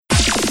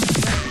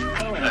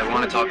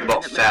want to talk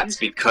about fats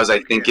because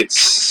I think it's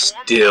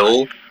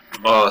still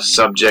a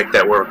subject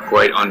that we're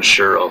quite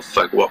unsure of.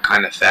 Like, what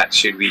kind of fat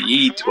should we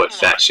eat? What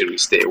fat should we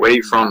stay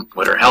away from?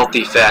 What are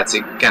healthy fats?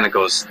 It kind of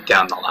goes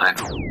down the line.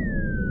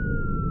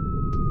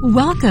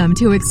 Welcome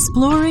to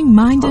Exploring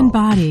Mind and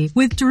Body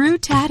with Drew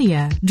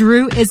Tadia.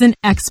 Drew is an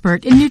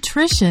expert in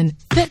nutrition,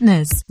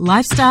 fitness,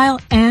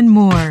 lifestyle, and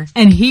more.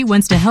 And he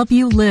wants to help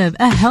you live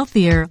a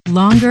healthier,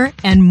 longer,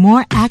 and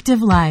more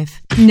active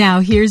life.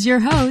 Now here's your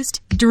host,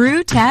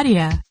 Drew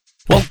Tadia.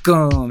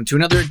 Welcome to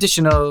another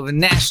edition of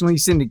nationally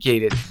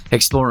syndicated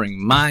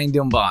Exploring Mind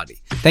and Body.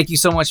 Thank you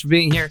so much for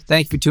being here.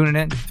 Thank you for tuning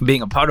in, for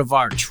being a part of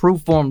our True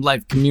Form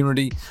Life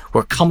community.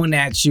 We're coming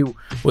at you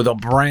with a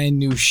brand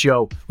new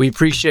show. We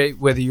appreciate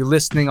whether you're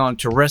listening on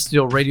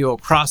terrestrial radio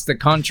across the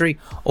country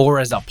or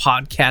as a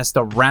podcast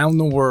around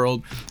the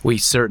world. We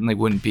certainly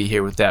wouldn't be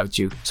here without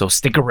you. So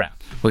stick around.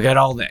 We got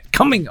all that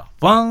coming up.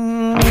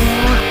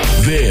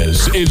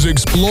 This is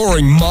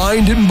Exploring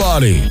Mind and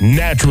Body.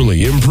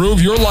 Naturally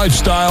improve your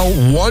lifestyle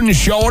one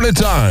show at a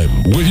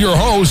time with your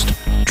host,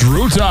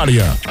 Drew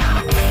Tadia.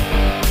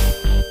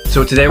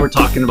 So today we're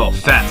talking about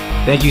fats.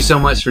 Thank you so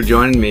much for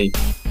joining me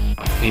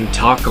and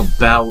talk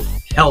about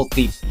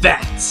healthy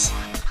fats.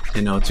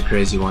 I know it's a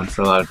crazy one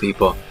for a lot of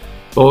people,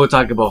 but we'll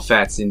talk about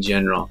fats in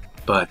general.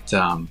 But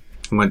I'm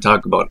going to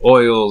talk about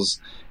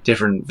oils,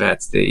 different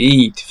fats to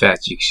eat,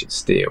 fats you should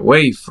stay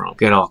away from.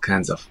 Get all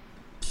kinds of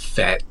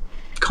fat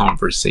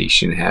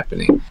conversation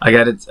happening.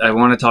 I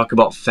want to talk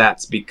about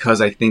fats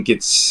because I think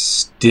it's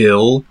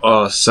still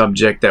a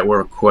subject that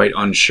we're quite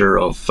unsure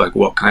of. Like,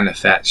 what kind of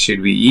fats should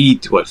we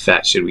eat? What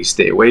fats should we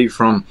stay away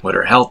from? What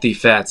are healthy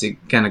fats? It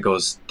kind of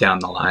goes down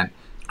the line.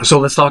 So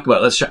let's talk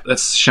about it.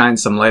 Let's shine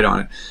some light on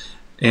it.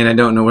 And I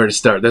don't know where to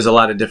start. There's a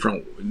lot of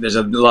different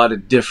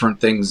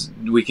things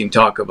we can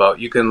talk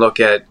about. You can look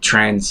at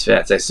trans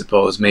fats, I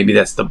suppose. Maybe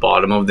that's the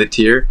bottom of the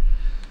tier.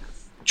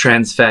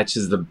 Trans fats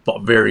is the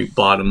very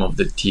bottom of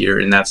the tier,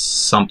 and that's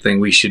something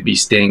we should be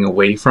staying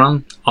away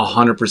from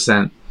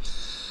 100%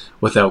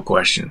 without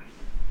question.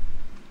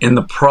 And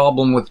the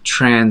problem with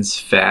trans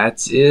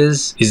fats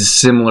is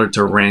similar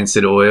to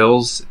rancid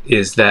oils,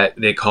 is that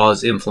they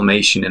cause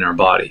inflammation in our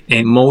body.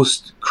 And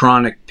most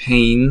chronic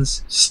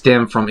pains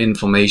stem from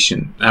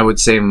inflammation. I would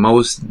say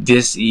most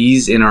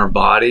dis-ease in our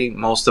body,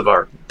 most of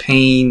our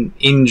pain,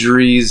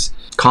 injuries,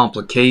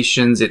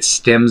 complications, it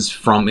stems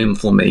from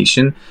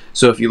inflammation.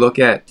 So if you look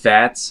at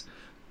fats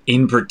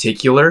in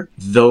particular,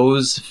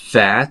 those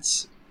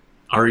fats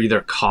are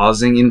either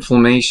causing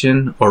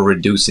inflammation or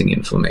reducing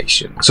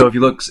inflammation. So if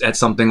you look at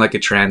something like a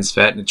trans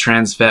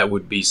fat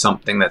would be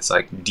something that's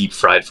like deep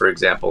fried, for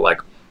example, like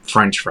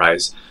French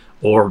fries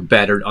or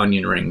battered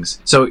onion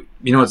rings. So,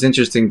 you know, what's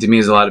interesting to me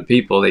is a lot of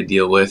people, they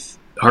deal with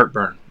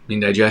heartburn,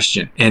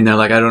 indigestion, and they're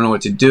like, I don't know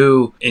what to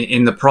do.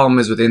 And the problem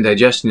is with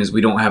indigestion is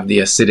we don't have the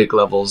acidic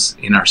levels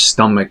in our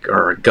stomach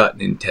or our gut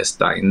and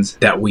intestines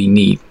that we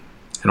need.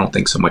 I don't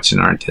think so much in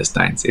our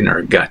intestines, in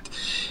our gut.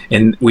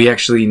 And we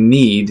actually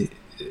need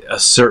a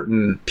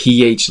certain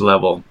pH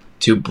level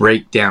to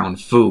break down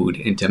food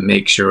and to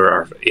make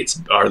sure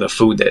the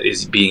food that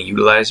is being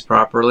utilized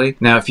properly.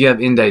 Now, if you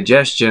have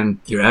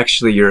indigestion, your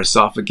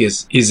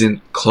esophagus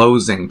isn't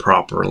closing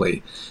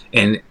properly.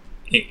 And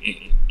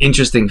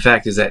interesting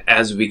fact is that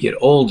as we get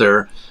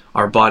older,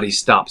 our body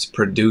stops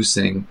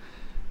producing.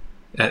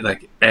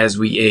 As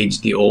we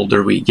age, the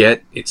older we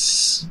get,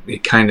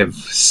 it kind of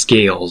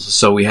scales.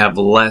 So we have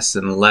less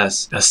and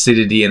less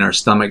acidity in our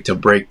stomach to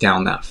break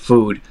down that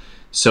food.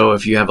 So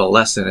if you have a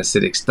less than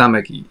acidic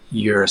stomach,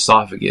 your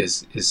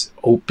esophagus is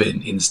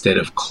open instead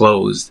of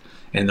closed.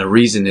 And the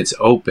reason it's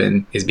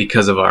open is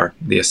because of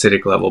the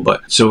acidic level.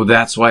 So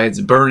that's why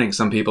it's burning.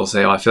 Some people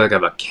say, oh, I feel like I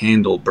have a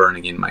candle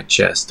burning in my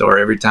chest. Or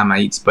every time I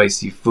eat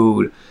spicy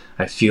food,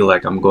 I feel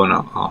like I'm going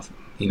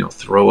to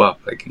throw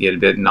up. I could get a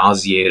bit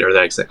nauseated, or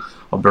that's like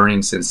a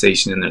burning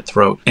sensation in their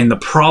throat. And the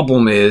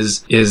problem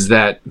is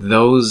that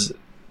those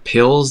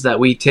pills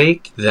that we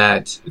take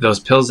that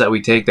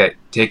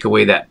take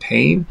away that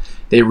pain,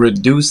 they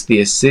reduce the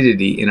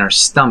acidity in our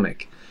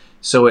stomach.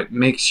 So it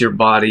makes your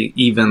body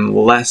even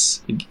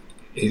less,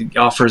 it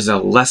offers a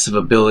less of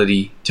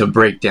ability to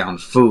break down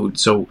food.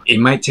 So it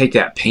might take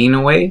that pain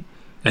away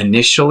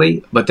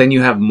initially, but then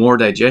you have more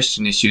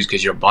digestion issues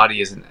because your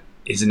body isn't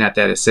at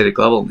that acidic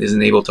level,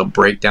 isn't able to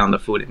break down the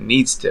food it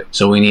needs to.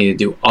 So we need to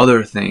do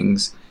other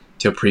things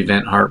to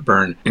prevent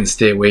heartburn and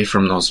stay away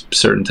from those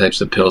certain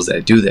types of pills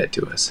that do that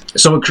to us.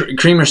 So a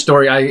creamer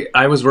story,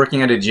 I was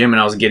working at a gym and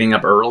I was getting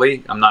up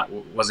early.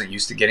 Wasn't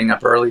used to getting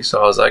up early,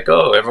 so I was like,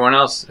 oh, everyone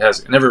else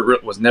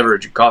was never a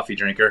coffee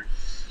drinker,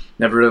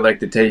 never really liked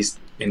the taste.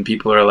 And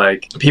people are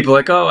like,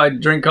 oh, I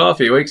drink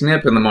coffee, it wakes me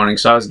up in the morning.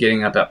 So I was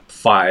getting up at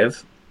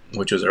 5,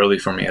 which was early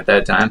for me at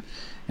that time.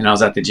 And I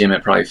was at the gym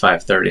at probably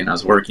 5:30, and I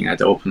was working. I had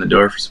to open the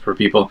door for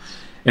people.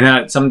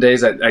 And some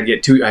days I'd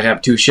have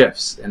 2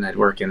 shifts, and I'd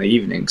work in the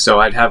evening. So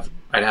I'd have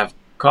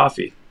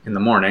coffee in the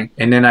morning,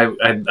 and then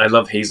I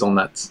love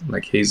hazelnuts,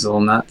 like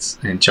hazelnuts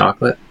and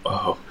chocolate.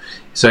 Oh,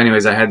 so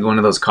anyways, I had one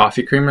of those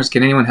coffee creamers.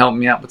 Can anyone help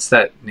me out? What's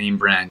that name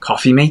brand?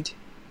 Coffee Mate?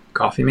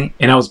 Coffee Mate,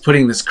 and I was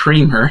putting this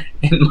creamer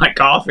in my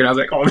coffee, and I was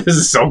like, oh, this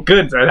is so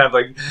good. So I'd have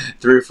like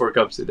 3 or 4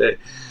 cups a day.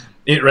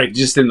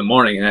 Just in the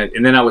morning,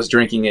 and then I was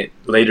drinking it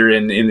later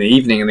in the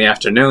evening, in the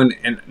afternoon,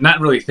 and not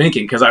really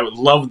thinking, because I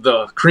loved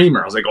the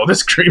creamer. I was like, oh,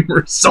 this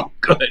creamer is so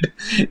good.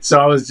 So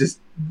I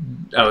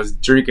was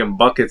drinking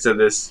buckets of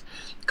this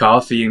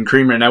coffee and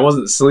creamer, and I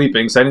wasn't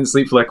sleeping, so I didn't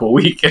sleep for like a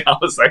week, and I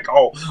was like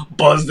all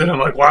buzzed, and I'm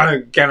like,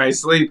 why can't I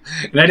sleep?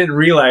 And I didn't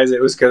realize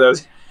it was because I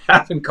was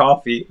having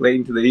coffee late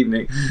into the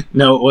evening.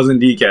 No, it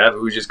wasn't decaf,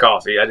 it was just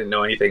coffee. I didn't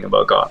know anything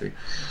about coffee.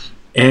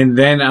 And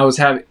then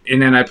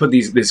I put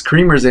these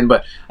creamers in,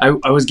 but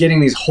I was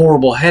getting these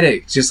horrible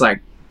headaches, just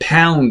like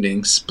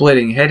pounding,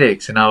 splitting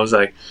headaches. And I was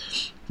like,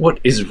 what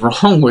is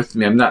wrong with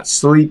me? I'm not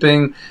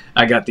sleeping.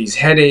 I got these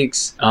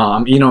headaches.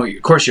 Of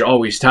course you're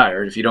always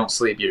tired. If you don't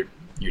sleep,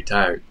 you're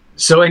tired.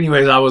 So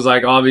anyways, I was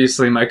like,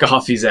 obviously my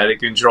coffee's out of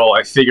control.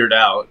 I figured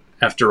out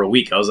after a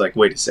week, I was like,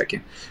 wait a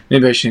second,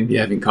 maybe I shouldn't be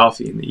having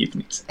coffee in the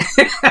evenings.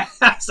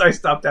 So I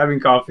stopped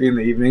having coffee in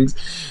the evenings,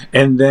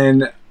 and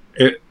then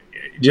it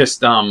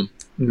just,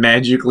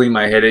 magically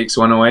my headaches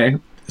went away.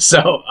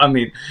 So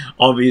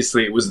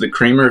obviously it was the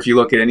creamer. If you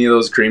look at any of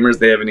those creamers,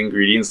 they have an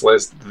ingredients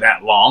list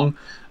that long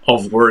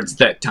of words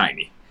that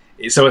tiny,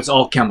 so it's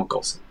all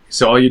chemicals.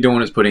 So all you're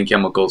doing is putting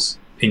chemicals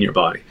in your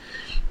body.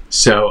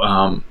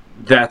 So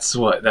that's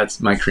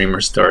my creamer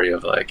story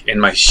of like, in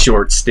my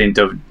short stint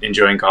of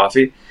enjoying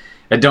coffee.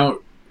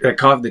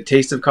 The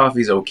taste of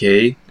coffee is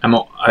okay. I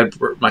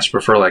much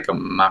prefer like a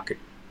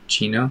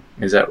macchiato.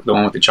 Is that the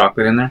one with the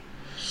chocolate in there?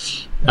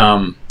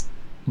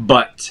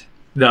 But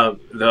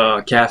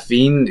the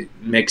caffeine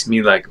makes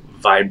me like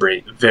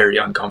vibrate very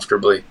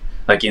uncomfortably,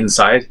 like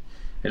inside.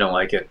 I don't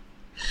like it.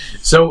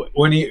 So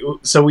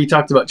we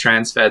talked about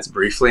trans fats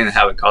briefly and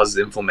how it causes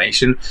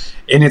inflammation,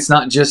 and it's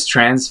not just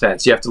trans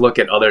fats. You have to look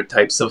at other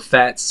types of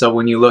fats. So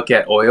when you look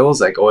at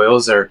oils, like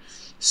oils are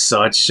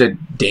such a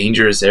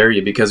dangerous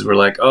area, because we're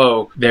like,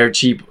 oh, they're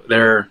cheap.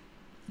 They're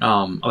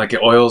like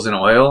oil's an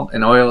oil,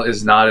 and oil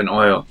is not an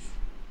oil.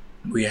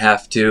 We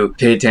have to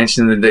pay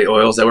attention to the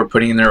oils that we're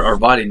putting in our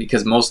body,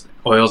 because most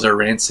oils are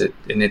rancid.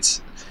 And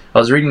I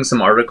was reading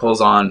some articles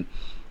on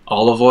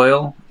olive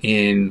oil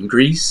in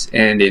Greece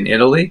and in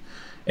Italy,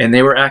 and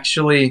they were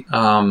actually,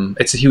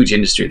 it's a huge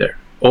industry there.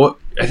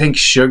 I think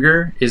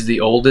sugar is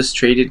the oldest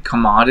traded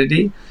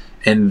commodity,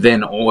 and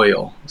then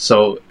oil.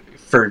 So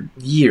for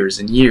years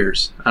and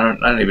years, I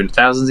don't even,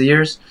 thousands of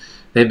years,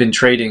 they've been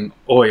trading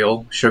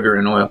oil, sugar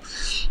and oil.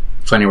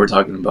 Funny we're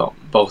talking about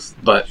both,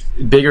 but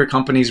bigger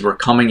companies were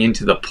coming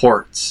into the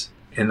ports,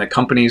 and the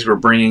companies were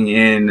bringing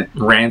in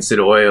rancid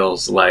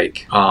oils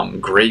like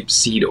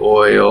grapeseed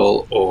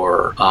oil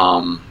or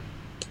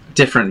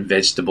different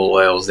vegetable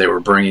oils they were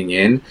bringing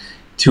in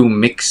to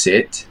mix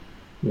it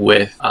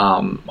with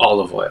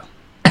olive oil.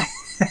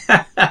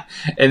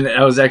 And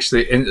I was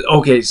actually,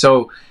 okay,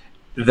 so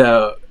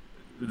the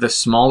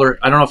smaller,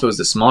 I don't know if it was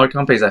the smaller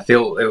companies, I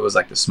feel it was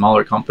like the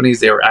smaller companies,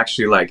 they were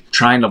actually like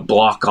trying to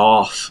block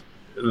off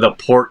the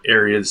port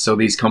areas so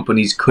these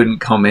companies couldn't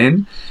come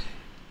in.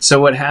 So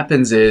what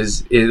happens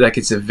is like,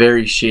 it's a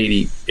very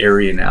shady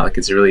area now. Like,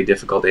 it's a really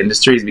difficult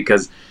industry,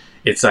 because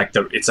it's like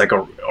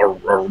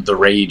the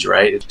rage,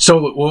 right?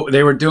 So what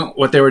they were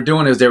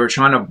doing is they were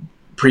trying to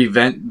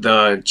prevent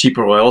the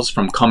cheaper oils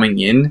from coming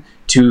in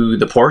to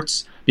the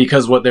ports,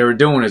 because what they were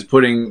doing is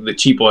putting the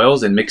cheap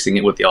oils and mixing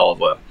it with the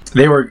olive oil.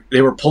 They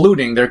were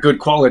polluting their good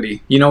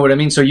quality. You know what I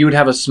mean? So you would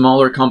have a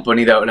smaller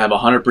company that would have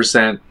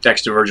 100%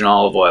 extra virgin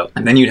olive oil.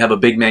 And then you'd have a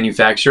big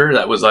manufacturer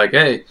that was like,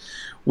 hey,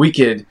 we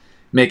could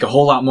make a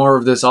whole lot more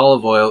of this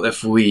olive oil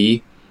if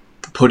we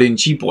put in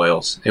cheap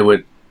oils. It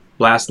would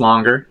last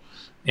longer,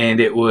 and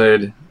it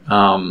would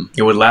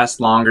last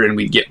longer, and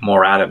we'd get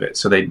more out of it.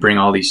 So they'd bring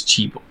all these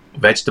cheap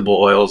vegetable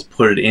oils,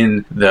 put it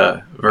in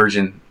the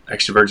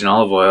extra virgin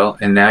olive oil,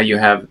 and now you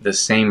have the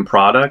same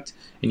product,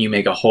 and you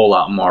make a whole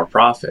lot more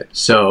profit.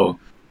 So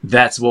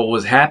that's what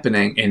was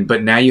happening.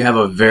 But now you have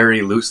a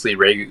very loosely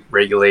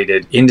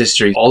regulated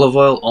industry. Olive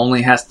oil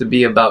only has to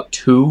be about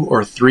 2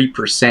 or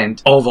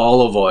 3% of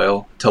olive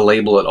oil to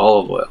label it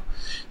olive oil.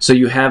 So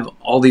you have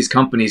all these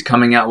companies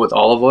coming out with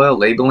olive oil,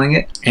 labeling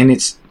it, and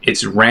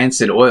it's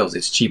rancid oils,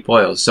 it's cheap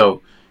oils.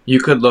 So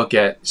you could look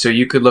at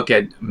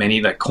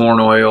many, like corn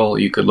oil,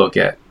 you could look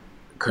at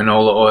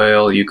canola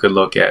oil, you could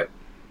look at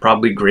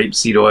probably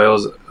grapeseed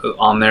oils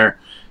on there,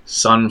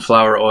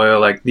 sunflower oil.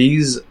 Like,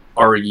 these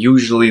are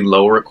usually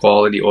lower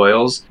quality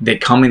oils. They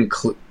come in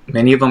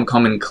many of them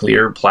come in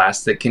clear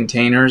plastic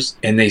containers,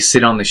 and they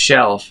sit on the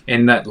shelf,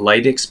 and that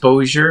light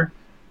exposure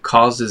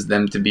causes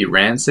them to be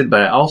rancid.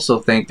 But I also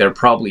think they're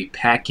probably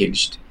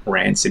packaged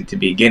rancid to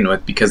begin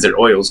with, because their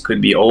oils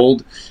could be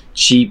old,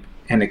 cheap,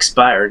 and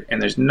expired,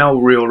 and there's no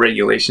real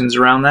regulations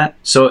around that.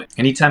 So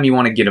anytime you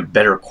want to get a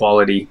better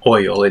quality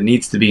oil, it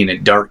needs to be in a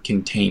dark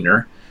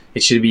container.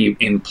 It should be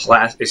in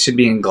it should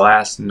be in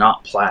glass,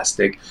 not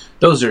plastic.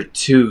 Those are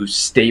two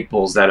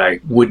staples that I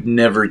would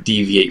never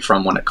deviate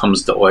from when it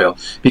comes to oil,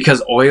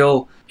 because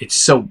oil, it's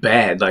so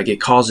bad. Like, it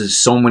causes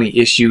so many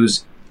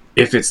issues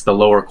if it's the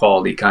lower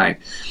quality kind.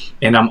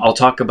 And I'll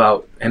talk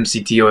about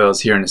MCT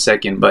oils here in a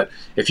second, but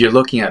if you're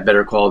looking at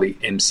better quality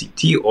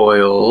MCT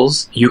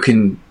oils, you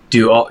can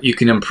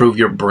improve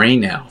your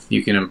brain health,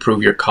 you can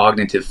improve your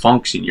cognitive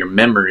function, your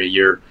memory,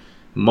 your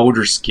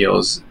motor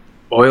skills.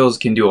 Oils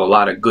can do a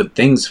lot of good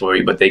things for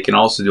you, but they can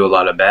also do a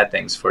lot of bad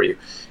things for you.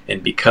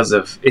 And because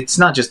of, it's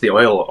not just the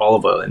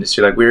olive oil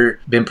industry. Like, we've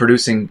been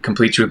producing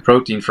Complete Truth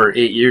protein for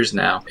 8 years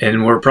now,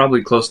 and we're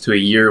probably close to a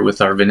year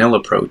with our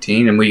vanilla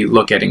protein. And we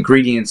look at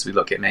ingredients, we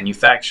look at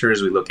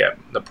manufacturers, we look at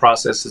the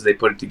processes they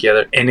put it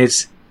together, and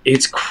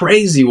it's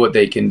crazy what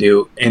they can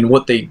do and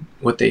what they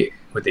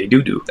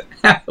do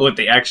what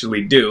they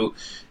actually do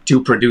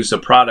to produce a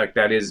product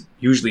that is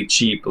usually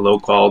cheap, low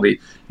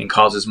quality, and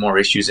causes more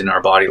issues in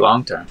our body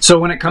long term. So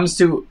when it comes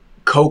to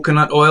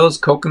coconut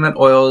oils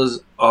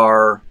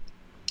are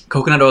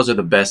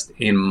the best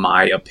in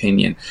my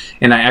opinion.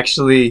 And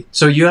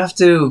so you have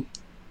to,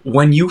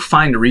 when you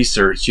find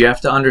research, you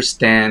have to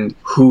understand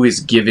who is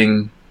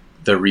giving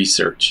the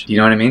research. You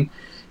know what I mean?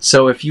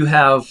 So if you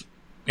have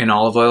an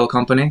olive oil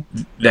company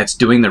that's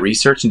doing the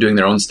research and doing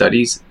their own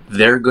studies,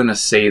 they're going to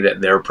say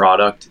that their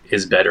product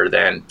is better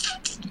than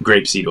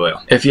grapeseed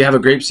oil. If you have a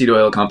grapeseed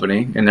oil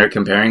company and they're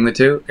comparing the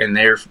two, and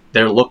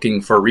they're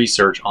looking for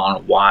research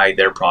on why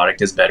their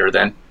product is better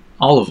than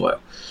olive oil.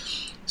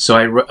 So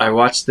I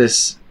watched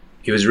this.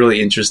 It was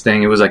really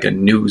interesting. It was like a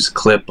news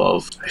clip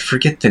of, I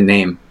forget the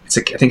name.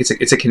 I think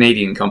it's a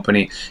Canadian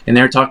company, and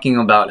they're talking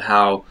about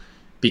how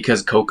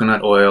because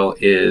coconut oil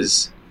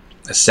is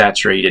a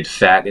saturated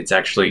fat, it's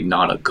actually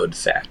not a good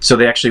fat. So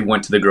they actually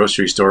went to the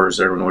grocery stores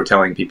and were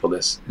telling people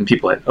this, and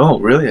people had, oh,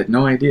 really? I had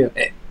no idea.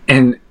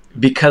 And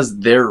because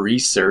their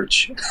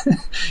research,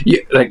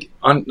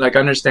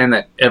 understand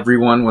that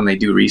everyone, when they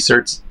do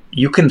research,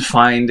 you can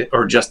find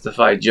or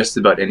justify just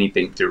about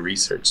anything through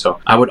research.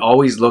 So I would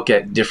always look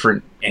at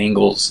different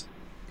angles,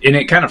 and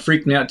it kind of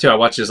freaked me out too. I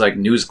watched this like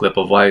news clip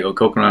of why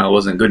coconut oil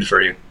wasn't good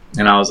for you,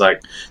 and I was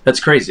like, that's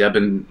crazy. I've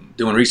been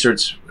doing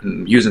research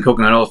and using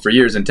coconut oil for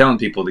years and telling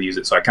people to use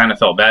it. So I kind of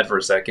felt bad for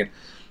a second,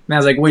 and I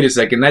was like, wait a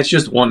second, that's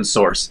just one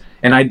source,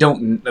 and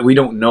we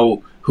don't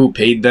know who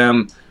paid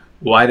them,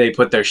 why they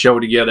put their show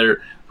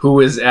together,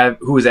 who is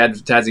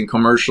advertising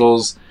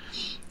commercials.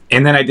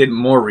 And then I did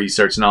more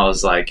research, and I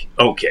was like,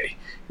 okay.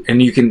 And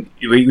we can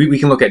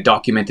look at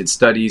documented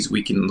studies,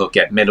 we can look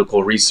at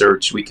medical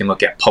research, we can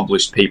look at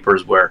published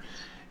papers where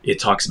it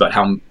talks about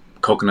how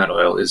coconut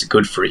oil is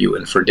good for you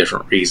and for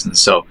different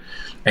reasons. So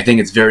I think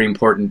it's very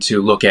important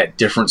to look at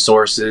different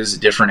sources,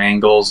 different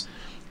angles,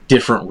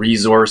 different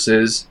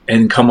resources,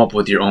 and come up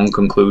with your own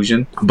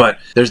conclusion. But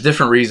there's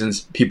different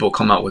reasons people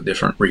come out with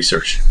different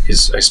research,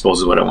 I suppose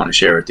is what I want to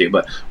share with you.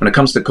 But when it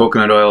comes to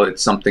coconut oil,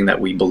 it's something that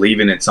we believe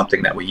in. It's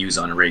something that we use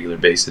on a regular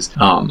basis.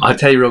 I'll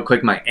tell you real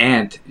quick, my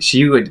aunt,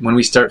 when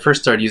we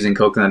first started using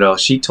coconut oil,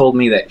 she told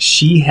me that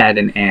she had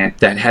an aunt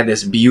that had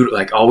this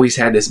always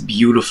had this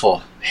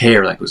beautiful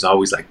hair, like it was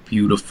always like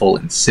beautiful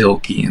and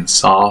silky and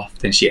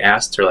soft. And she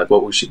asked her, like,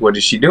 what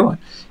is she doing?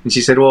 And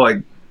she said,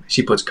 well,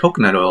 she puts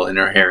coconut oil in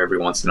her hair every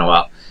once in a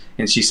while.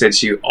 And she said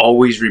she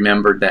always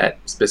remembered that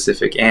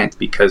specific aunt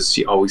because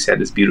she always had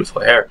this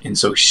beautiful hair. And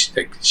so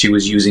she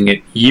was using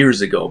it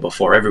years ago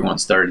before everyone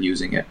started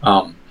using it.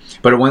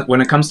 But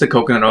when it comes to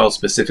coconut oil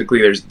specifically,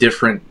 there's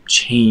different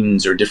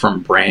chains or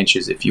different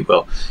branches, if you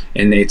will.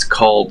 And it's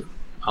called,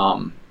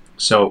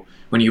 so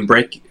when you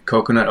break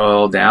coconut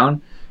oil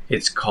down,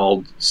 it's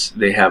called,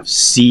 they have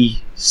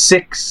C6,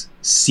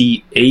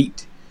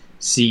 C8,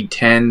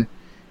 C10,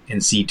 and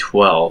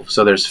C12.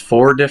 So there's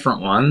 4 different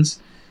ones.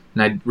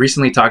 And I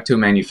recently talked to a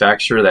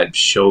manufacturer that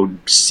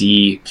showed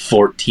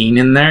C14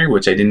 in there,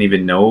 which I didn't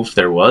even know if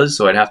there was.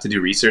 So I'd have to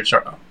do research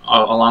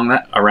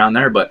around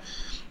there. But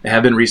I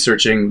have been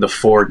researching the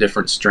 4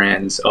 different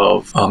strands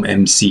of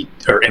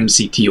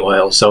MCT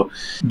oil. So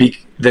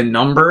the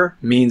number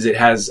means it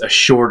has a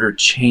shorter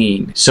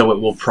chain, so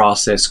it will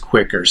process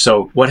quicker.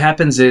 So what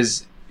happens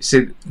is,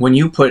 when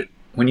you put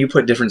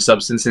different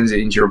substances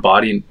into your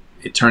body,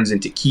 it turns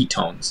into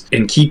ketones,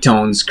 and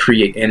ketones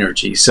create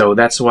energy. So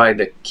that's why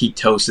the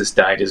ketosis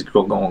diet is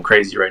going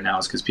crazy right now,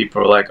 is because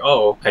people are like,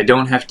 oh, I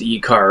don't have to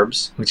eat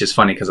carbs, which is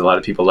funny because a lot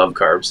of people love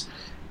carbs,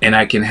 and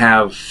I can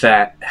have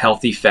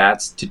healthy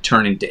fats to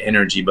turn into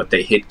energy, but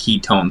they hit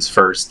ketones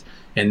first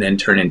and then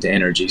turn into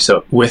energy.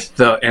 So with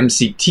the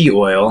MCT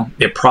oil,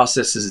 it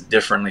processes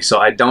differently. So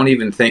I don't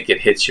even think it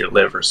hits your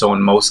liver. So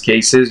in most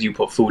cases, you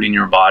put food in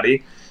your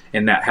body,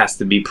 and that has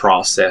to be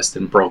processed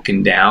and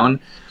broken down,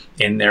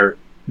 and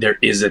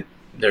there's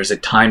a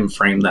time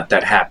frame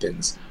that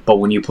happens. But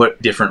when you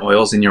put different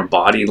oils in your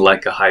body,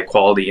 like a high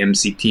quality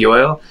MCT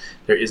oil,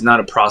 there is not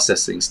a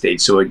processing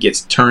stage, so it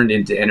gets turned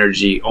into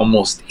energy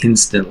almost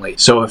instantly.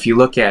 So if you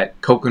look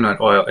at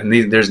coconut oil, and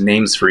there's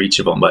names for each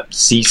of them, but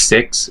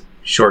C6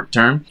 short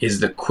term is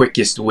the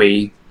quickest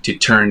way to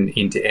turn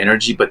into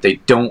energy, but they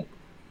don't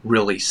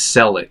really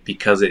sell it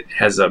because it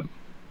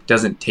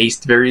doesn't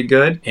taste very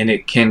good, and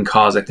it can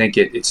cause, I think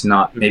it's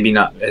maybe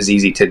not as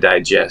easy to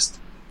digest.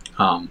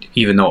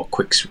 even though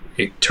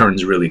it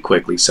turns really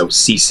quickly. So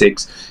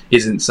C6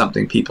 isn't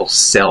something people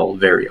sell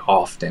very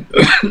often.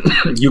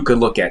 You could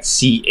look at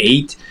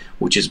C8,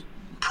 which is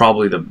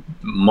probably the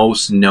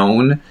most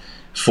known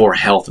for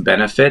health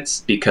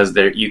benefits because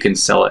you can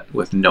sell it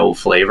with no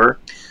flavor.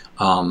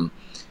 C6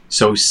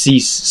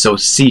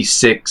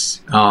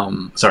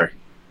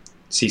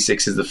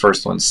 is the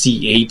first one.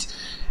 C8,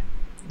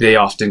 they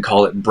often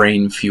call it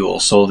brain fuel.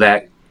 So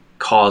that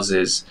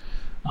causes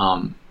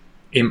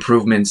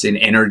improvements in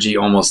energy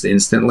almost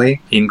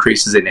instantly,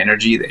 increases in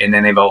energy. And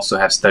then they've also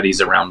have studies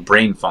around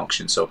brain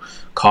function. So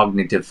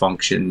cognitive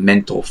function,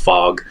 mental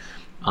fog,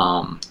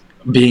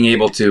 being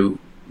able to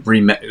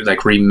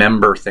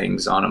remember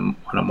things on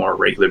a more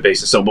regular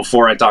basis. So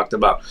before I talked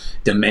about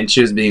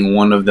dementias being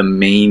one of the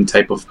main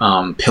type of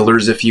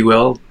pillars, if you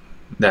will,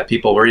 that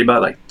people worry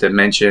about, like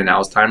dementia and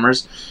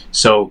Alzheimer's.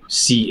 So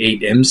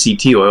C8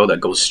 MCT oil that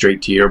goes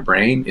straight to your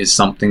brain is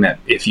something that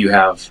if you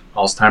have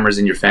Alzheimer's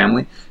in your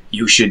family,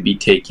 you should be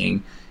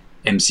taking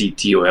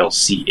MCT oil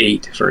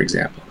C8, for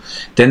example.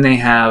 Then they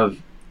have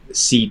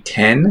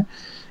C10,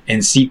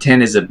 and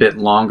C10 is a bit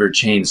longer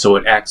chain, so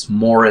it acts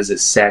more as a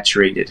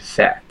saturated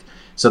fat.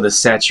 So the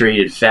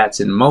saturated fats,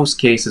 in most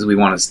cases, we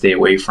want to stay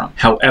away from.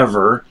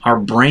 However, our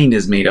brain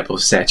is made up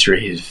of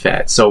saturated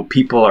fat. So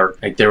people are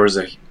like, there was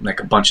a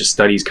bunch of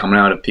studies coming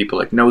out of people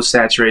like, no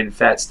saturated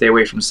fat, stay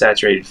away from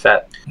saturated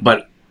fat.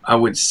 But I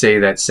would say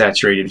that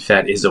saturated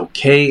fat is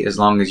okay as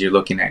long as you're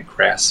looking at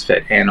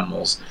grass-fed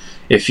animals.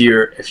 If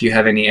you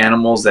have any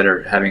animals that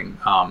are having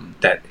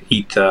that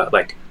eat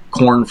like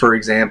corn, for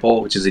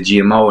example, which is a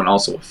GMO and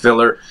also a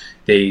filler,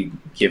 they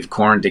give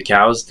corn to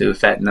cows to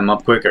fatten them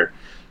up quicker.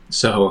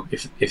 So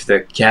if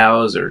the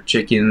cows or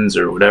chickens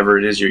or whatever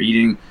it is you're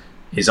eating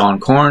is on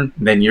corn,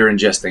 then you're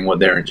ingesting what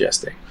they're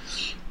ingesting.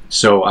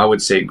 So I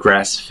would say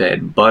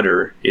grass-fed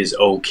butter is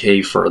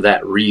okay for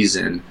that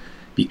reason,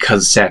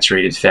 because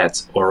saturated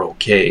fats are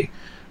okay.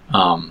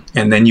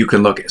 And then you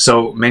can look at,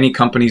 so many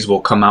companies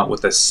will come out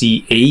with a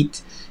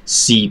C8,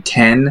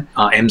 C10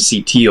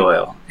 MCT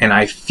oil. And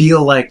I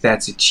feel like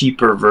that's a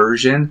cheaper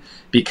version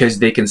because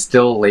they can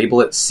still label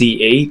it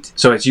C8.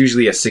 So it's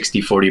usually a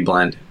 60-40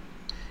 blend.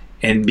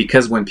 And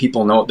because when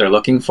people know what they're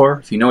looking for,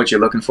 if you know what you're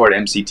looking for at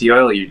MCT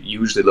oil, you're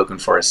usually looking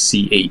for a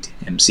C8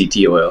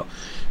 MCT oil.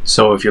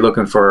 So if you're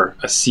looking for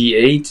a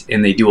C8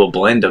 and they do a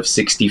blend of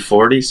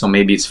 60-40, so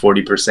maybe it's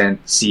 40%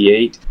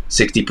 C8,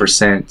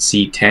 60%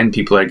 C10,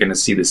 people are going to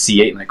see the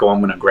C8 and like, oh, I'm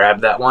going to grab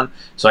that one.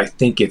 So I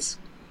think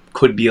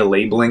could be a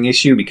labeling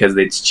issue because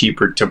it's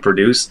cheaper to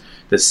produce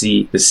the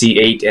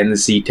C8 and the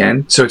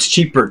C10. So it's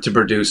cheaper to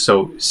produce.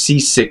 So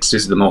C6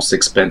 is the most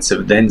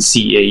expensive, then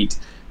C8,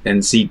 then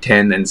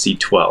C10, then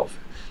C12.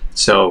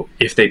 So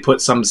if they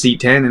put some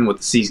C10 in with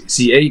the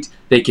C8,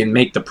 they can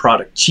make the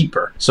product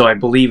cheaper. So I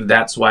believe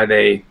that's why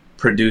they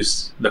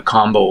produce the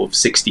combo of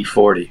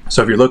 60-40.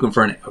 So if you're looking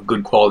for a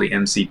good quality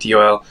MCT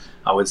oil,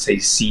 I would say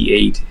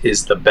C8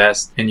 is the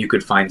best, and you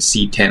could find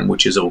C10,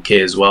 which is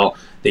okay as well.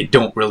 They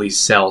don't really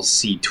sell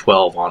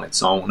C12 on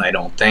its own, I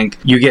don't think.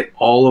 You get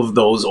all of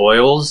those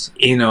oils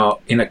in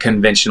a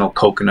conventional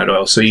coconut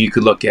oil. So you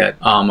could look at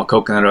a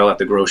coconut oil at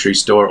the grocery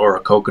store or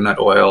a coconut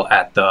oil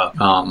at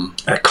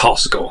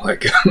Costco.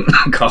 Like,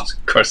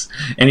 of course,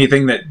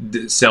 anything that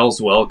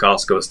sells well,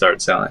 Costco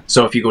starts selling.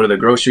 So if you go to the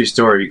grocery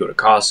store, or you go to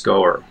Costco,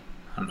 or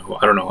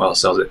I don't know who else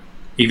sells it,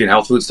 even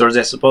health food stores,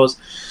 I suppose,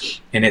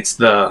 and it's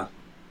the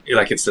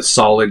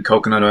solid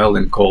coconut oil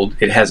and cold.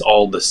 It has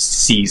all the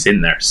C's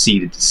in there,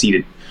 seeded,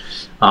 C6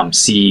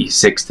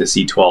 to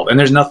C12, and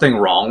there's nothing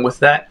wrong with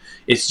that.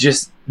 It's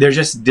just they're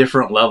just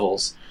different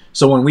levels.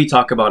 So when we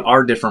talk about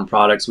our different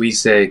products, we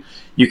say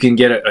you can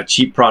get a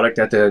cheap product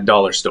at the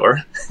dollar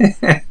store,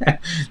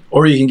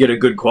 or you can get a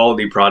good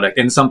quality product.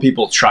 And some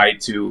people try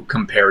to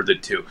compare the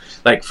two.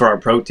 Like for our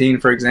protein,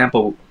 for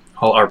example,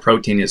 all our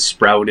protein is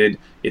sprouted,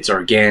 it's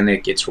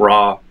organic, it's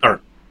raw,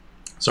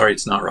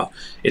 it's not raw.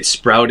 It's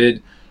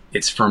sprouted,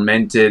 it's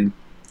fermented,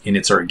 and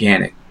it's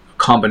organic. A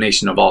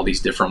combination of all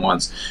these different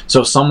ones.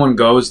 So if someone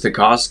goes to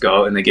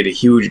Costco and they get a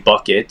huge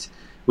bucket,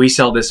 we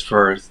sell this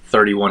for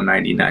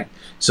 $31.99.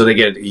 So they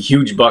get a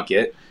huge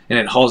bucket and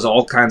it has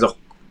all kinds of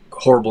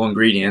horrible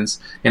ingredients,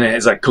 and it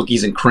has like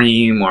cookies and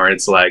cream, or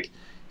it's like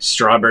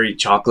strawberry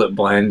chocolate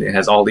blend. It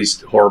has all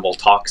these horrible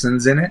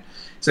toxins in it.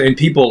 So and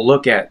people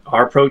look at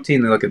our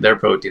protein, they look at their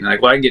protein, they're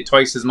like, well, I can get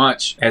twice as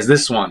much as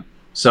this one,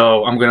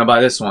 so I'm going to buy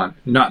this one,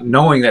 not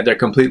knowing that they're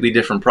completely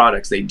different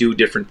products. They do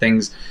different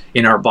things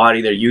in our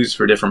body. They're used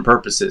for different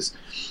purposes.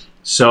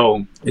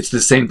 So it's the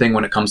same thing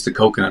when it comes to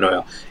coconut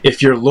oil.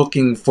 If you're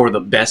looking for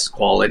the best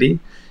quality,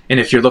 and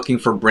if you're looking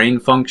for brain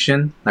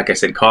function, like I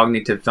said,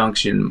 cognitive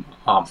function,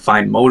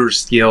 fine motor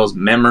skills,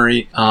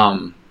 memory,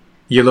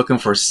 you're looking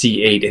for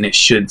C8, and it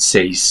should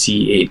say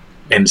C8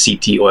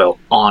 MCT oil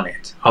on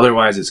it.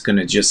 Otherwise, it's going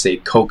to just say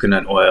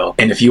coconut oil.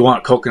 And if you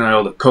want coconut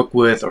oil to cook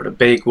with or to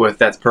bake with,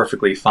 that's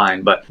perfectly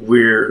fine. But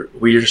we're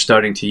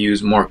starting to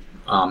use more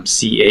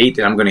C8,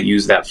 and I'm going to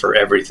use that for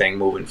everything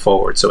moving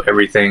forward. So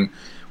everything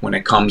when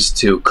it comes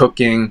to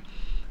cooking,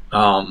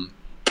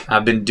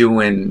 I've been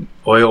doing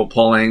oil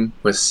pulling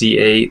with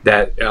C8.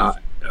 That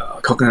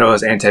coconut oil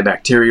is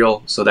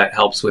antibacterial, so that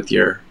helps with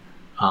your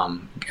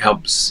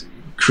helps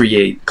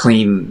create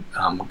clean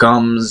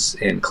gums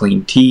and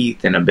clean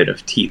teeth and a bit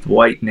of teeth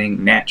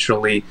whitening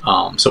naturally.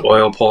 So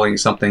oil pulling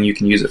is something you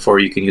can use it for.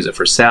 You can use it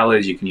for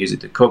salads. You can use it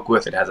to cook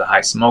with. It has a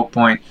high smoke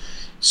point.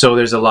 So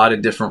there's a lot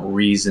of different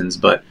reasons,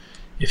 but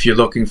if you're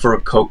looking for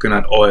a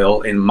coconut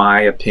oil, in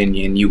my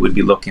opinion, you would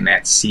be looking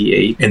at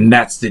C8. And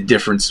that's the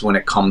difference when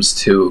it comes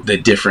to the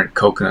different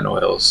coconut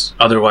oils.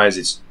 Otherwise,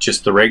 it's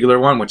just the regular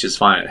one, which is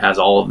fine. It has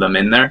all of them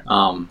in there.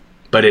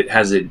 But it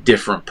has a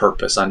different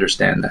purpose.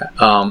 Understand that.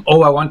 I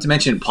wanted to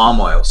mention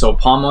palm oil. So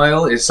palm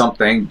oil is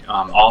something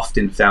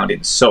often found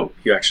in soap.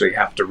 You actually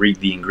have to read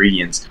the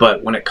ingredients.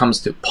 But when it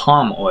comes to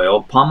palm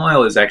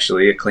oil is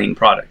actually a clean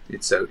product.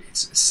 It's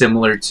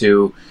similar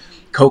to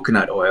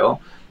coconut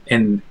oil,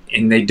 and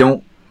they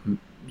don't,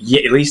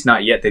 at least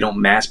not yet, they don't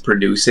mass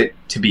produce it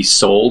to be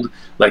sold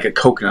like a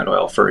coconut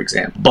oil, for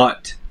example.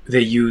 But they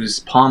use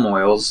palm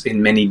oils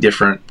in many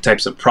different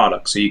types of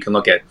products. So you can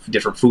look at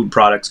different food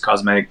products,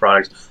 cosmetic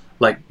products,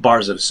 like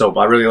bars of soap.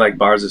 I really like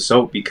bars of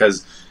soap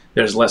because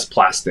there's less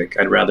plastic.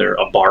 I'd rather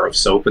a bar of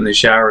soap in the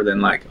shower than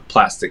like a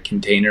plastic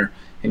container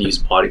and use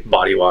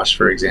body wash,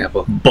 for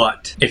example.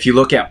 But if you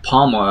look at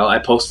palm oil, I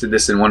posted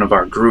this in one of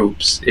our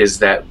groups, is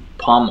that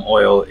palm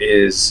oil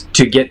is,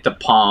 to get the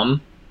palm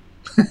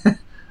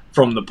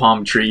from the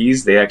palm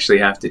trees, they actually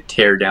have to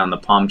tear down the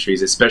palm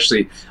trees,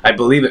 especially, I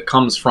believe it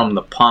comes from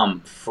the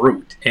palm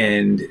fruit,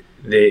 and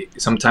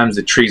sometimes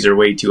the trees are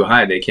way too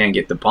high, they can't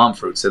get the palm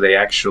fruit, so they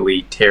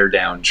actually tear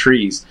down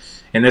trees.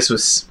 And this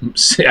was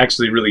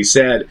actually really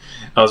sad.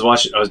 I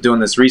was doing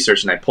this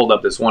research and I pulled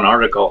up this one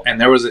article, and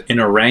there was an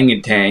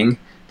orangutan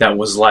that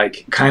was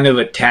like kind of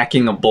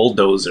attacking a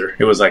bulldozer.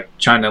 It was like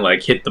trying to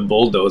like hit the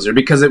bulldozer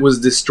because it was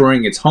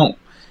destroying its home.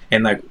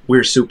 And like,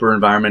 we're super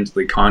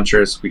environmentally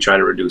conscious. We try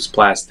to reduce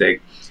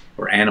plastic.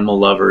 We're animal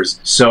lovers.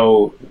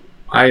 So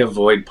I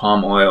avoid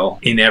palm oil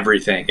in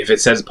everything. If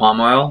it says palm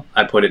oil,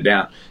 I put it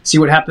down. See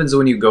what happens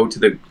when you go to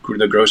the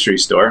grocery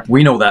store.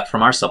 We know that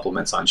from our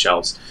supplements on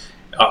shelves.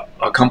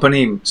 A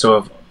company,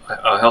 so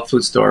a health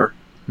food store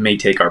may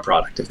take our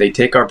product. If they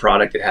take our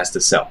product, it has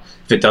to sell.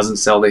 If it doesn't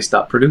sell, they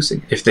stop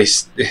producing. If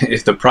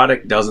the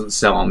product doesn't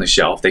sell on the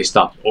shelf, they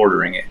stop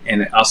ordering it.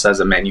 And us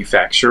as a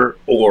manufacturer,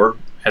 or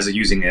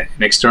using an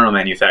external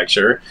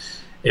manufacturer,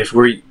 if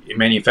we're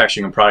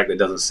manufacturing a product that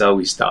doesn't sell,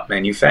 we stop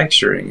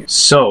manufacturing it.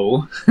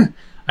 So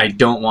I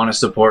don't want to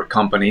support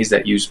companies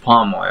that use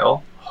palm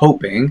oil,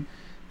 hoping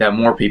that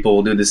more people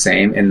will do the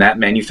same, and that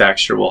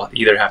manufacturer will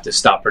either have to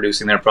stop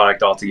producing their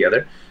product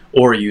altogether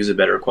or use a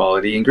better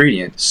quality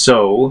ingredient.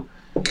 So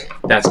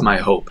that's my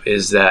hope,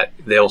 is that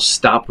they'll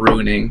stop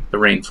ruining the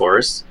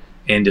rainforests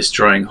and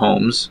destroying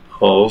homes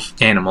of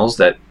animals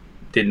that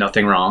did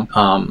nothing wrong.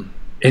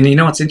 And you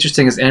know what's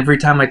interesting is every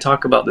time I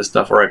talk about this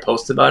stuff or I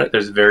post about it,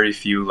 there's very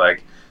few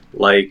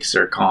likes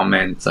or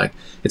comments.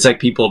 It's like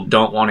people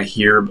don't want to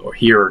hear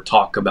or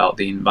talk about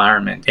the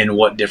environment and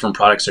what different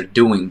products are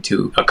doing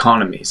to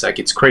economies. Like,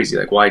 it's crazy.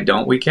 Like, why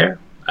don't we care?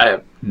 I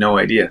have no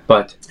idea,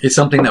 but it's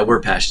something that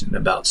we're passionate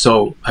about.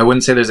 So I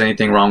wouldn't say there's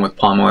anything wrong with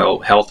palm oil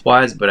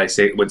health-wise, but I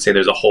would say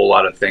there's a whole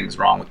lot of things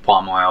wrong with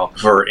palm oil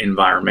for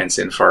environments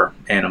and for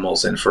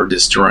animals and for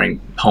destroying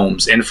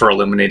homes and for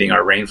eliminating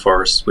our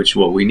rainforests, which is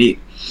what we need.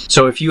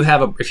 So if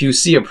you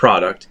see a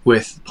product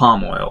with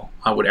palm oil,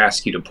 I would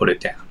ask you to put it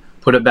down,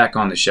 put it back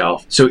on the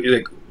shelf. So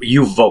like,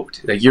 you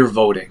vote, like you're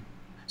voting.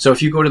 So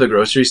if you go to the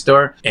grocery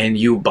store and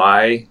you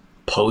buy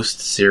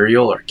Post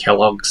cereal or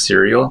Kellogg's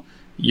cereal,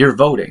 you're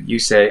voting. You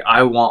say,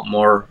 I want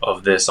more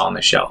of this on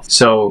the shelf.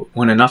 So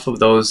when enough of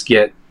those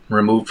get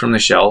removed from the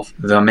shelf,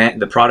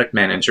 the product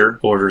manager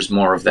orders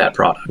more of that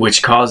product,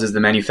 which causes the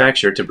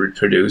manufacturer to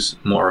produce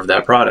more of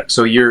that product.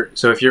 So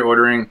if you're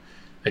ordering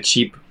a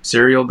cheap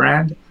cereal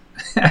brand,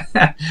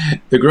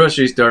 the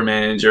grocery store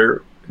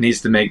manager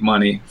needs to make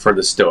money for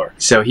the store.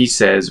 So he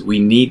says, we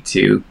need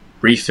to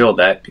refill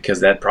that because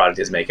that product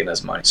is making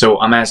us money. So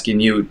I'm asking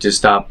you to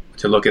stop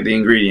to look at the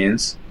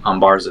ingredients on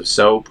bars of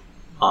soap,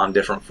 on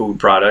different food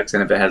products,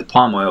 and if it has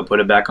palm oil,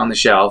 put it back on the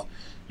shelf.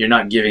 You're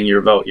not giving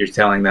your vote. You're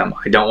telling them,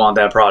 I don't want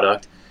that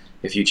product.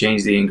 If you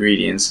change the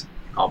ingredients,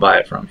 I'll buy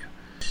it from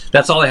you.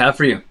 That's all I have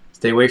for you.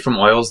 Stay away from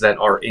oils that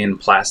are in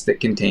plastic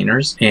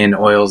containers and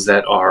oils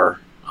that are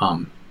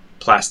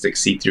plastic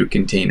see-through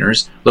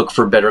containers. Look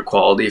for better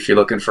quality. If you're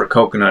looking for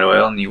coconut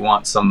oil and you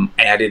want some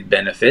added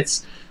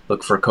benefits,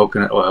 look for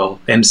coconut oil,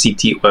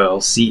 MCT oil,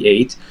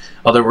 C8.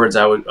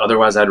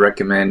 Otherwise, I'd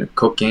recommend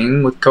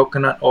cooking with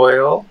coconut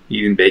oil,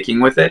 even baking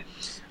with it.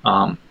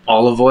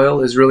 Olive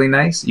oil is really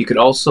nice. You could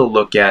also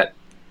look at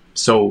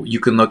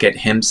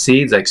hemp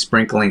seeds, like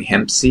sprinkling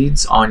hemp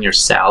seeds on your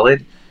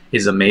salad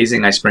is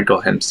amazing. I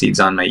sprinkle hemp seeds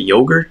on my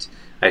yogurt.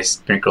 I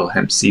sprinkle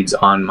hemp seeds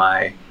on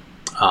my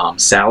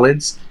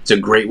salads. It's a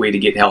great way to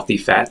get healthy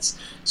fats.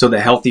 So the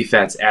healthy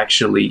fats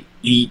actually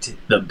eat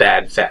the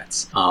bad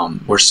fats.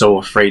 We're so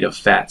afraid of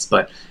fats,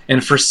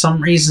 and for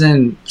some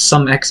reason,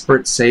 some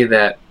experts say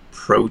that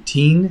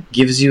protein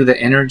gives you the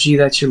energy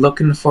that you're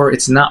looking for.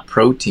 It's not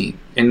protein.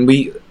 And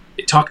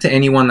talk to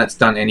anyone that's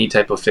done any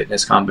type of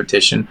fitness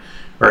competition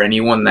or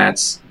anyone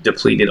that's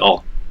depleted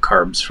all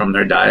carbs from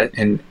their diet,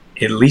 and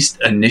at least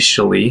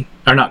initially,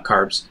 or not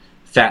carbs,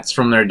 fats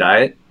from their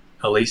diet,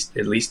 at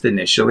least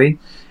initially,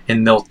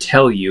 and they'll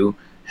tell you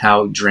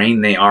how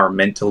drained they are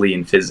mentally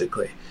and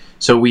physically.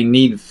 So we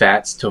need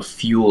fats to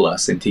fuel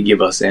us and to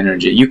give us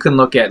energy. You can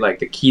look at like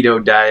the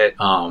keto diet,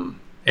 and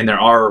there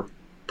are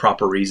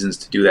proper reasons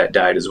to do that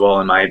diet as well,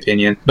 in my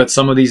opinion. But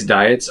some of these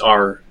diets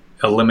are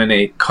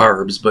eliminate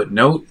carbs, but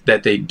note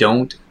that they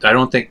don't. I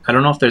don't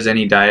know if there's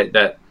any diet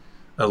that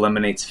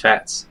eliminates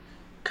fats,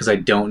 because I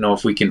don't know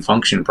if we can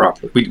function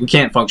properly. We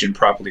can't function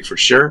properly for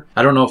sure.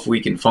 I don't know if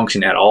we can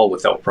function at all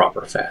without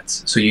proper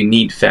fats. So you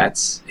need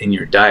fats in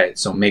your diet.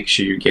 So make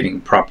sure you're getting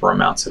proper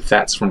amounts of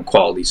fats from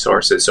quality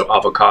sources. So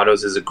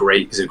avocados is a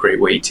great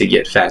way to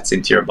get fats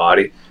into your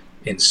body.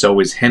 And so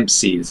is hemp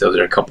seeds. Those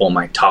are a couple of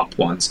my top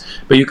ones.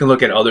 But you can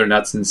look at other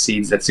nuts and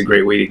seeds. That's a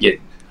great way to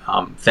get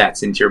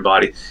fats into your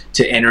body,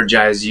 to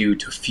energize you,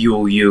 to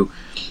fuel you.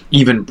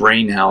 Even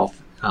brain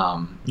health.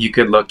 You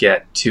could look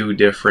at two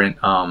different...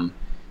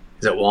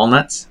 is it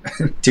walnuts?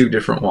 2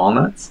 different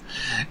walnuts,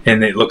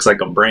 and it looks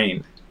like a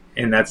brain.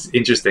 And that's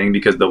interesting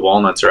because the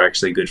walnuts are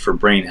actually good for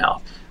brain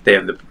health. They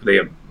have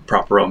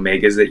proper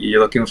omegas that you're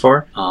looking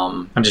for.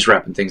 I'm just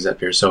wrapping things up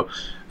here. So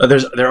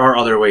there are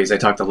other ways. I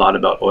talked a lot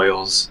about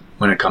oils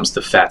when it comes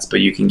to fats, but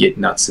you can get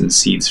nuts and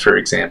seeds, for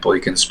example.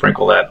 You can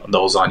sprinkle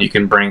those on. You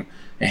can bring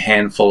a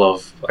handful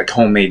of like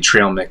homemade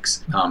trail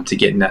mix to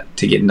get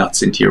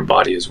nuts into your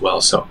body as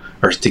well. So,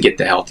 or to get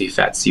the healthy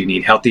fats. You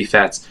need healthy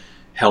fats.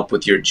 Help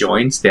with your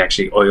joints. They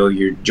actually oil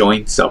your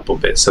joints up a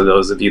bit. So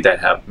those of you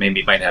that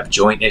might have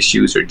joint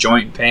issues or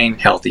joint pain,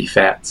 healthy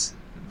fats.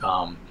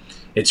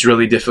 It's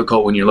really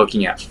difficult when you're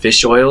looking at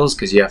fish oils,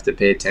 because you have to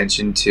pay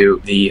attention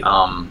to the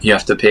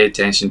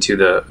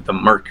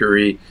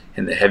mercury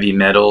and the heavy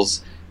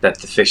metals that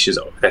the fishies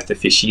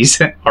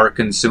are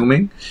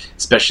consuming,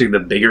 especially the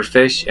bigger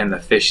fish and the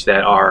fish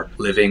that are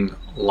living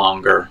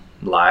longer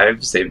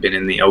lives. They've been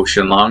in the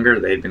ocean longer.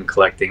 They've been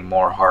collecting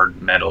more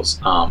hard metals.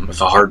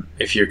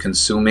 If you're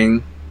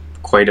consuming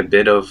quite a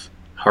bit of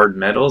hard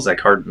metals, like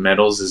hard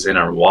metals is in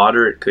our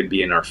water, it could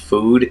be in our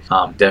food,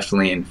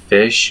 definitely in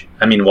fish.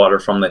 I mean, water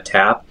from the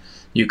tap.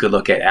 You could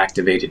look at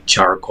activated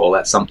charcoal.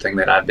 That's something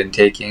that I've been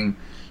taking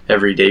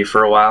every day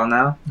for a while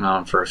now,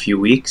 for a few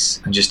weeks,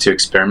 just to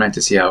experiment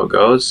to see how it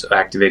goes.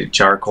 Activated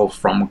charcoal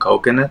from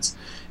coconuts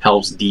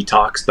helps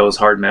detox those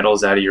hard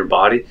metals out of your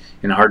body,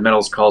 and hard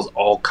metals cause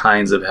all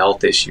kinds of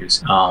health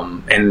issues.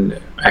 And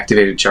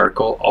activated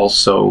charcoal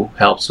also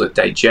helps with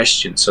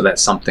digestion, so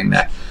that's something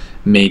that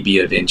may be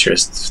of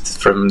interest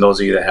from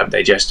those of you that have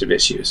digestive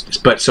issues.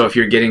 But so if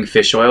you're getting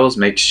fish oils,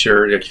 make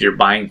sure if you're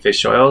buying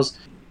fish oils,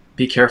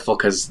 be careful,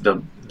 because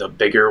the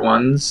bigger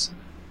ones,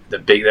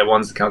 the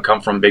ones that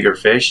come from bigger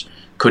fish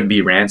could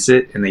be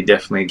rancid, and they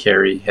definitely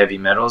carry heavy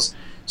metals.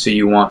 So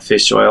you want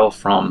fish oil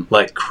from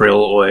like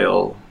krill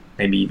oil,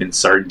 maybe even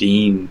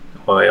sardine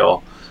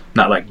oil.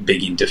 Not like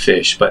big into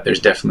fish, but there's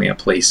definitely a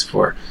place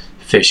for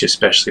fish,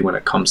 especially when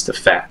it comes to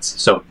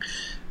fats. So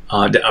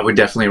I would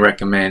definitely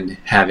recommend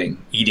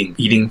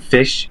eating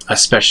fish,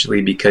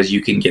 especially because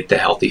you can get the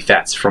healthy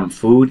fats from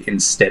food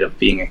instead of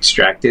being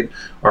extracted,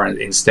 or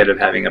instead of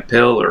having a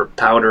pill or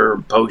powder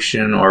or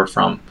potion, or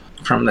from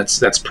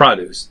that's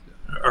produced,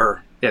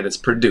 or that's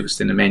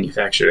produced in the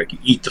manufacturer. Like, you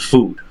eat the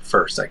food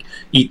first, like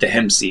eat the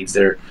hemp seeds.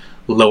 They're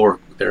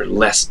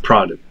less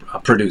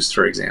produced,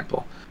 for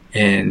example.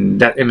 And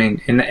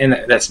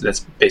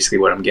that's basically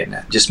what I'm getting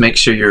at. Just make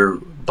sure you're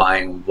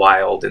buying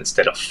wild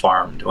instead of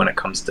farmed when it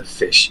comes to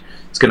fish.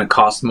 It's going to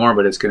cost more,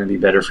 but it's going to be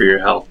better for your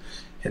health.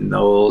 And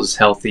those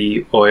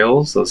healthy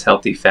oils, those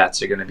healthy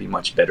fats are going to be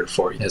much better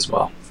for you as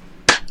well.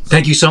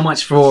 Thank you so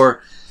much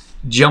for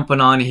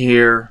jumping on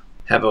here.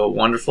 Have a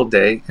wonderful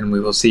day, and we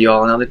will see you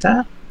all another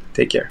time.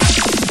 Take care.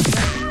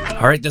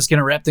 All right, that's going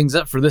to wrap things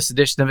up for this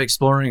edition of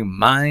Exploring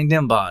Mind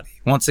and Body.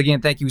 Once again,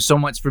 thank you so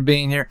much for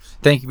being here.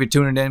 Thank you for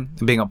tuning in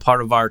and being a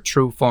part of our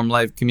True Form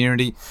Life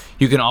community.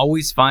 You can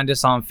always find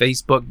us on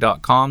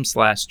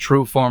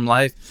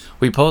Facebook.com/TrueFormLife.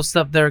 We post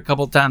up there a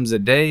couple times a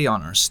day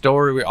on our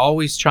story. We're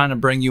always trying to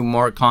bring you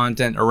more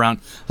content around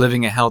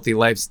living a healthy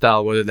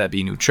lifestyle, whether that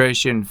be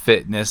nutrition,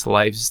 fitness,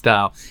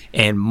 lifestyle,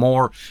 and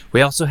more.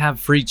 We also have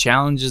free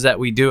challenges that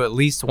we do at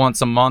least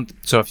once a month.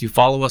 So if you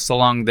follow us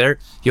along there,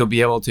 you'll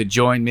be able to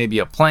join maybe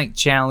a plank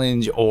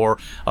challenge or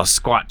a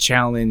squat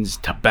challenge,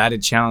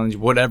 Tabata challenge,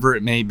 whatever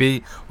it may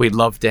be. We'd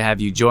love to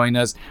have you join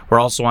us. We're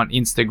also on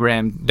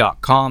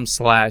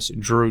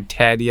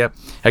Instagram.com/DrewTadia.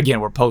 Again,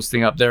 we're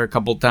posting up there a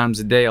couple times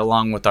a day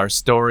along with our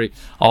story,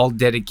 all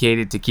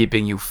dedicated to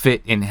keeping you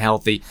fit and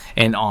healthy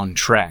and on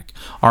track.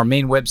 Our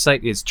main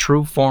website is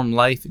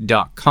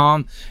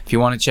TrueFormLife.com. If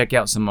you want to check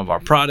out some of our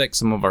products,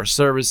 some of our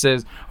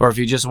services, or if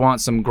you just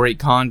want some great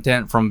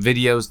content from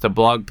videos to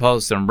blog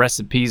posts and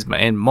recipes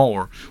and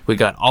more, we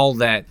got all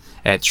that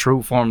at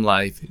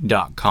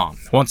TrueFormLife.com.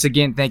 Once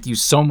again, thank you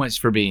so much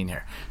for being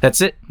here.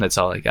 That's it. That's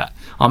all I got.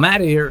 I'm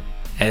out of here.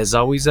 As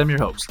always, I'm your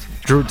host,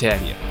 Drew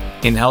Tadia,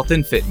 in health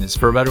and fitness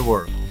for a better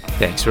world.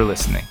 Thanks for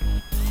listening.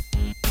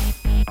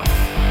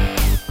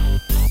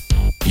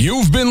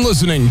 You've been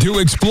listening to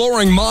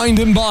Exploring Mind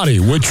and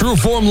Body with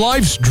Trueform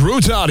Life's Drew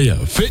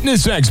Tadia,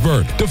 fitness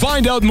expert. To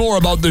find out more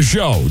about the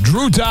show,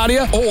 Drew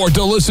Tadia, or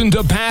to listen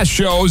to past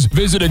shows,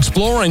 visit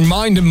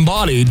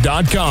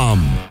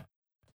exploringmindandbody.com.